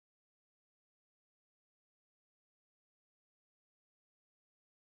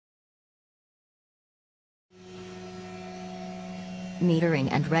Metering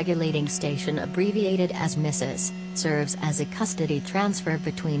and Regulating Station, abbreviated as MISS, serves as a custody transfer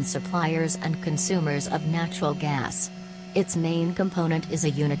between suppliers and consumers of natural gas. Its main component is a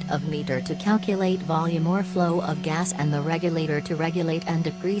unit of meter to calculate volume or flow of gas and the regulator to regulate and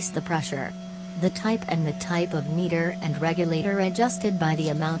decrease the pressure. The type of meter and regulator adjusted by the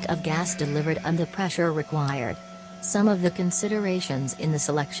amount of gas delivered and the pressure required. Some of the considerations in the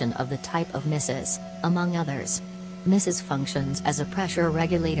selection of the type of MISS, among others. MISS functions as a pressure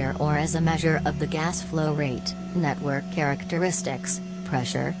regulator or as a measure of the gas flow rate, network characteristics,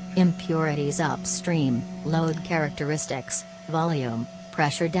 pressure, impurities upstream, load characteristics, volume,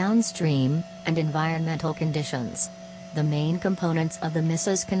 pressure downstream, and environmental conditions. The main components of the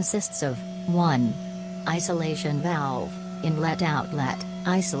MISS consists of 1. Isolation valve, inlet-outlet,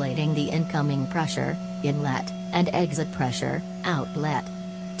 isolating the incoming pressure, inlet, and exit pressure, outlet.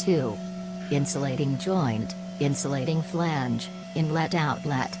 2. Insulating joint, insulating flange,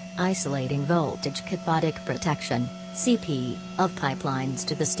 inlet-outlet, isolating voltage cathodic protection, CP, of pipelines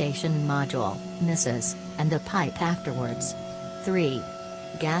to the station module, MISS, and the pipe afterwards. 3.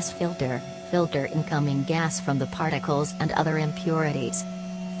 Gas filter, filter incoming gas from the particles and other impurities.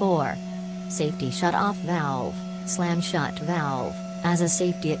 4. Safety shut-off valve, slam-shut valve, as a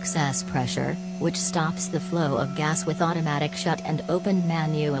safety excess pressure, which stops the flow of gas with automatic shut and open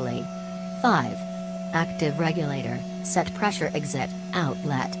manually. 5. Active regulator, set pressure exit,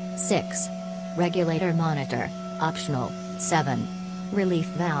 outlet. 6. Regulator monitor, optional. 7. Relief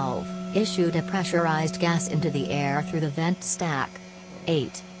valve, issued a pressurized gas into the air through the vent stack.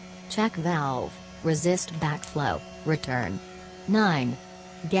 8. Check valve, resist backflow, return. 9.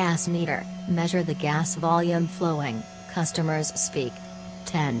 Gas meter, measure the gas volume flowing, customers speak.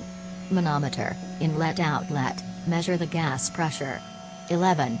 10. Manometer, inlet-outlet, measure the gas pressure.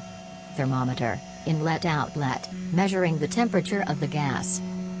 11. Thermometer, inlet-outlet, measuring the temperature of the gas.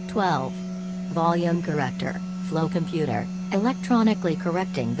 12. Volume corrector, flow computer, electronically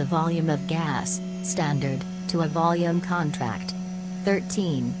correcting the volume of gas, standard, to a volume contract.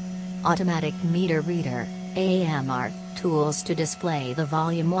 13. Automatic meter reader, AMR, tools to display the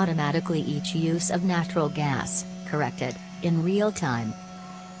volume automatically. Each use of natural gas, corrected, in real time,